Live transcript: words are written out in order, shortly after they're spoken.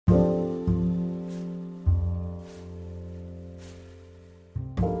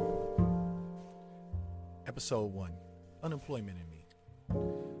Episode 1, Unemployment and Me.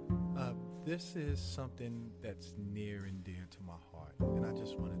 This is something that's near and dear to my heart, and I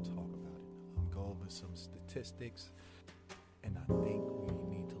just want to talk about it. Go over some statistics, and I think we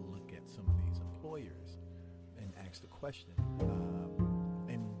need to look at some of these employers and ask the question.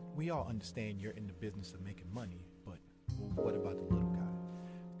 And we all understand you're in the business of making money, but what about the little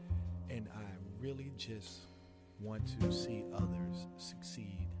guy? And I really just want to see others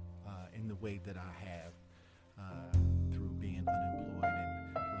succeed in the way that I have through being unemployed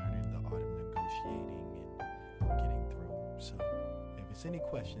and learning the art of negotiating and getting through. So if it's any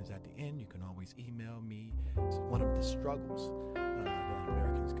questions at the end, you can always email me. It's one of the struggles that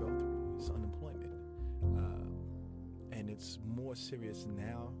Americans go through is unemployment. And it's more serious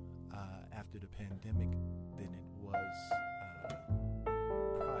now after the pandemic than it was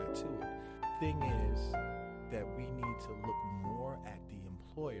prior to it. Thing is that we need to look more at the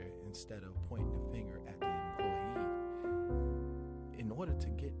employer instead of pointing the finger at the employee in order to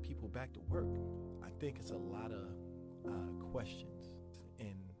get people back to work. I think it's a lot of questions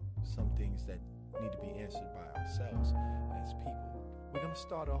and some things that need to be answered by ourselves as people. We're going to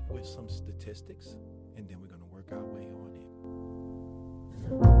start off with some statistics, and then we're going to work our way on in.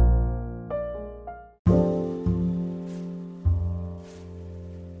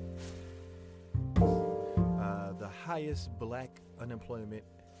 The highest black unemployment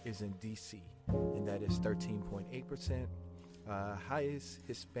is in D.C., and that is 13.8%. Highest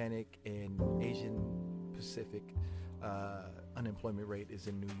Hispanic and Asian Pacific unemployment rate is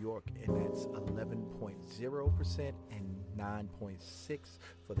in New York, and that's 11.0% and 9.6%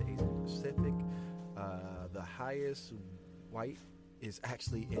 for the Asian Pacific. The highest white is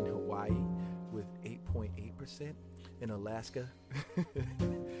actually in Hawaii with 8.8%. In Alaska,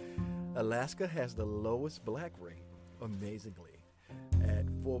 Alaska has the lowest black rate, amazingly, at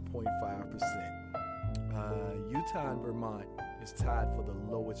 4.5%. Utah and Vermont is tied for the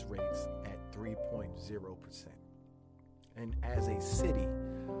lowest rates at 3.0%. And as a city,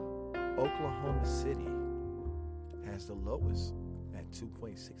 Oklahoma City has the lowest at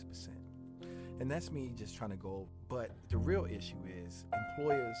 2.6%. And that's me just trying to go. But the real issue is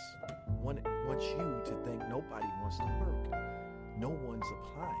employers want you to think nobody wants to work. No one's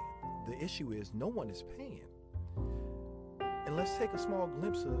applying. The issue is no one is paying. And let's take a small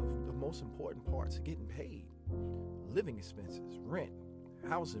glimpse of the most important parts of getting paid. Living expenses, rent,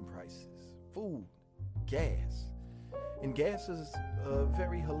 housing prices, food, gas. And gas is a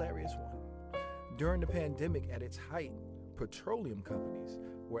very hilarious one. During the pandemic at its height, petroleum companies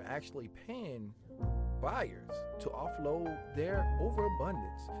were actually paying buyers to offload their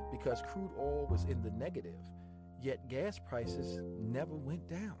overabundance because crude oil was in the negative, yet gas prices never went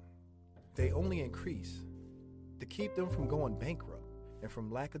down. They only increased to keep them from going bankrupt and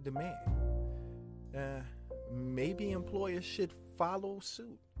from lack of demand. Maybe employers should follow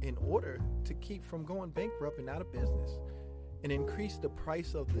suit in order to keep from going bankrupt and out of business, and increase the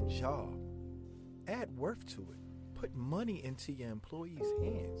price of the job. Add worth to it. Put money into your employees'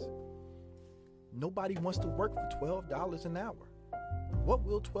 hands. Nobody wants to work for $12 an hour. What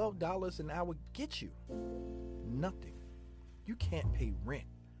will $12 an hour get you? Nothing. You can't pay rent,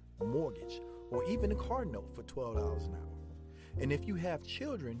 mortgage, or even a car note for $12 an hour. And if you have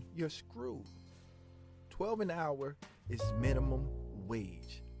children, you're screwed. $12 an hour is minimum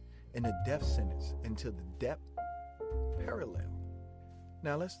wage and a death sentence until the debt parallel.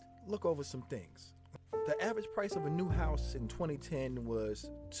 Now let's look over some things. The average price of a new house in 2010 was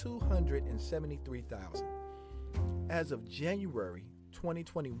 $273,000. As of January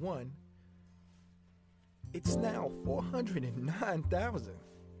 2021, it's now $409,000.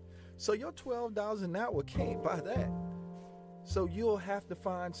 So your $12 an hour can't buy that. So you'll have to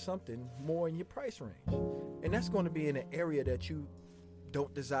find something more in your price range. And that's going to be in an area that you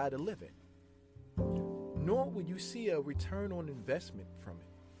don't desire to live in. Nor will you see a return on investment from it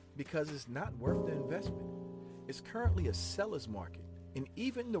because it's not worth the investment. It's currently a seller's market. And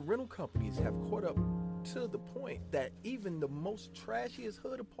even the rental companies have caught up to the point that even the most trashiest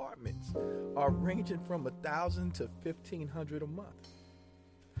hood apartments are ranging from $1,000 to $1,500 a month.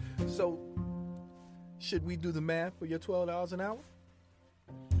 So, should we do the math for your $12 an hour?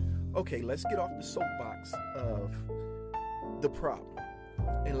 Okay, let's get off the soapbox of the problem,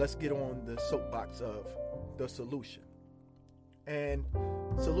 and let's get on the soapbox of the solution. And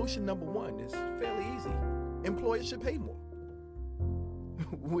solution number one is fairly easy. Employers should pay more,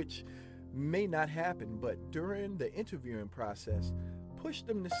 which may not happen, but during the interviewing process, push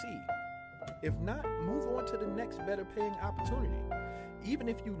them to see. If not, move on to the next better paying opportunity. Even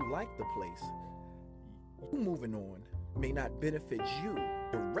if you like the place, you moving on may not benefit you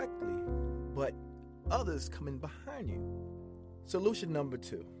directly, but others coming behind you. Solution number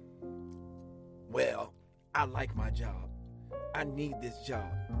 2. Well, I like my job. I need this job.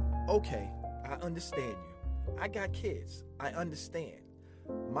 Okay, I understand you. I got kids. I understand.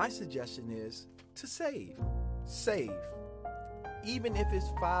 My suggestion is to save. Save. Even if it's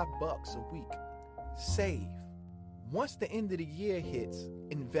 $5 a week, save. Once the end of the year hits,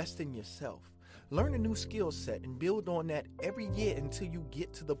 invest in yourself. Learn a new skill set and build on that every year until you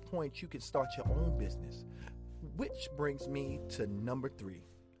get to the point you can start your own business. Which brings me to number 3.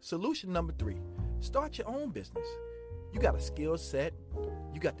 Solution number 3, start your own business. You got a skill set,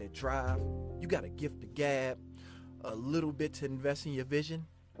 you got that drive, you got a gift to gab, a little bit to invest in your vision.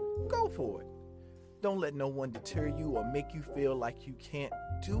 Go for it. Don't let no one deter you or make you feel like you can't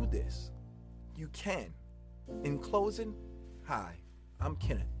do this. You can. In closing, hi, I'm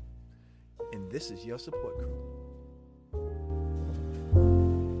Kenneth, and this is your support crew.